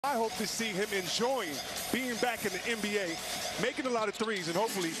I hope to see him enjoying being back in the NBA, making a lot of threes, and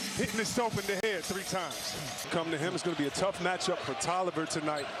hopefully hitting himself in the head 3 times. Come to him, it's going to be a tough matchup for Tolliver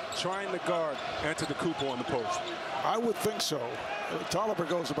tonight, trying to guard Antetokounmpo on the post. I would think so. Tolliver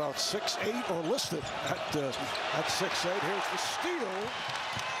goes about 6'8", or listed at 6'8". Here's the steal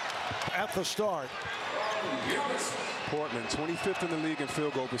at the start. Portland, 25th in the league in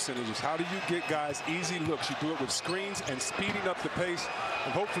field goal percentages. How do you get guys easy looks? You do it with screens and speeding up the pace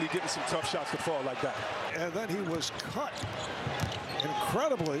and hopefully getting some tough shots to fall like that. And then he was cut.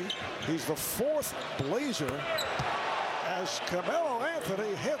 Incredibly, he's the 4th Blazer as Carmelo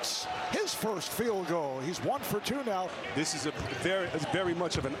Anthony hits his first field goal. He's 1 for 2 now. This is very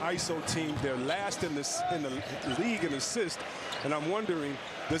much of an ISO team. They're last in the league in assists, and I'm wondering,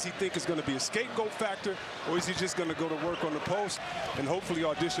 does he think it's going to be a scapegoat factor, or is he just going to go to work on the post and hopefully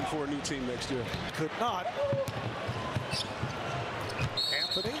audition for a new team next year? Could not.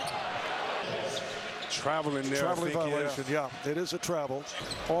 Anthony. Traveling there. Traveling violation, yeah. It is a travel.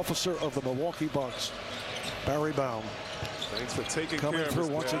 Officer of the Milwaukee Bucks, Barry Baum. Thanks for taking coming care of through us,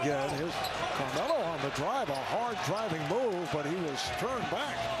 once again. Here's Carmelo on the drive, a hard driving move, but he was turned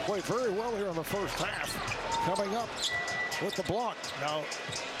back. Played very well here in the first half. Coming up with the block. Now,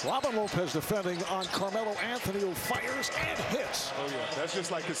 Robin Lopez defending on Carmelo Anthony, who fires and hits. Oh, yeah. That's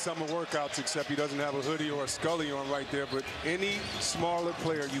just like his summer workouts, except he doesn't have a hoodie or a Scully on right there. But any smaller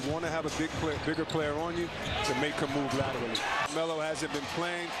player, you want to have a bigger player on you to make him move laterally. Carmelo hasn't been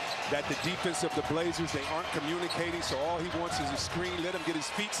playing. That the defense of the Blazers, they aren't communicating, so all he wants is a screen. Let him get his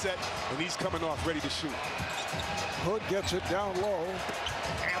feet set, and he's coming off ready to shoot. Hood gets it down low.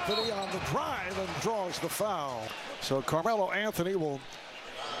 Anthony on the drive and draws the foul. So Carmelo Anthony will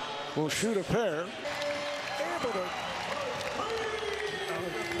shoot a pair.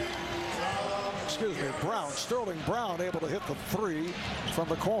 Sterling Brown able to hit the 3 from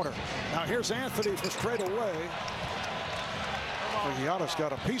the corner. Now here's Anthony for straight away. Giannis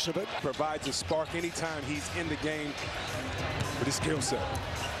got a piece of it. Provides a spark anytime he's in the game with his skill set.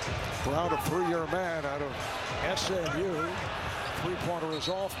 Brown, a 3-year man out of SMU. 3-pointer is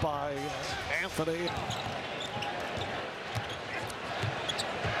off by Anthony.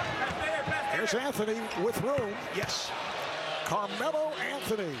 Here's Anthony with room. Yes. Carmelo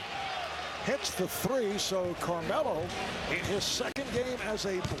Anthony hits the 3. So Carmelo in his 2nd game as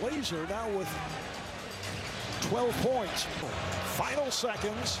a Blazer, now with 12 points. Final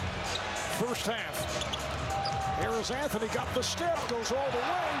seconds, first half. Here is Anthony, got the step, goes all the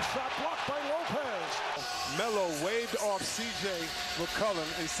way, shot blocked by Lopez. Melo waved off C.J. McCollum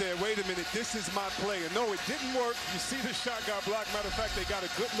and said, wait a minute, this is my play. And no, it didn't work. You see the shot got blocked. Matter of fact, they got a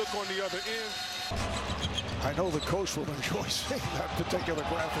good look on the other end. I know the coach will enjoy seeing that particular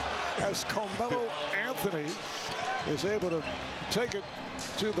graphic as Carmelo Anthony is able to take it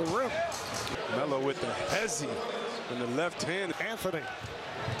to the rim. Melo with the hezzy in the left hand. Anthony.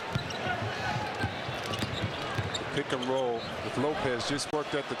 Pick and roll with Lopez just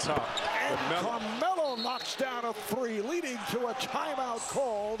worked at the top. And Carmelo knocks down a 3, leading to a timeout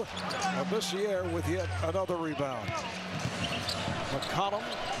called. And this year with yet another rebound. McCollum.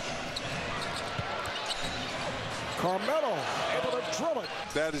 Carmelo able to drill it.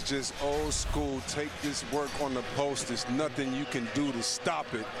 That is just old school. Take this work on the post. There's nothing you can do to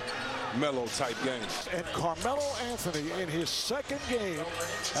stop it. Melo type game. And Carmelo Anthony in his 2nd game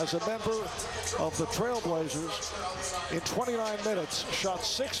as a member of the Trailblazers in 29 minutes shot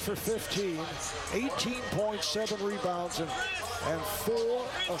 6 for 15, 18.7 rebounds and 4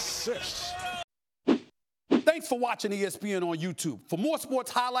 assists. Thanks for watching ESPN on YouTube. For more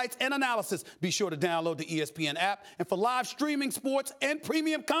sports highlights and analysis, be sure to download the ESPN app. And for live streaming sports and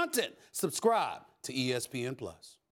premium content, subscribe to ESPN+.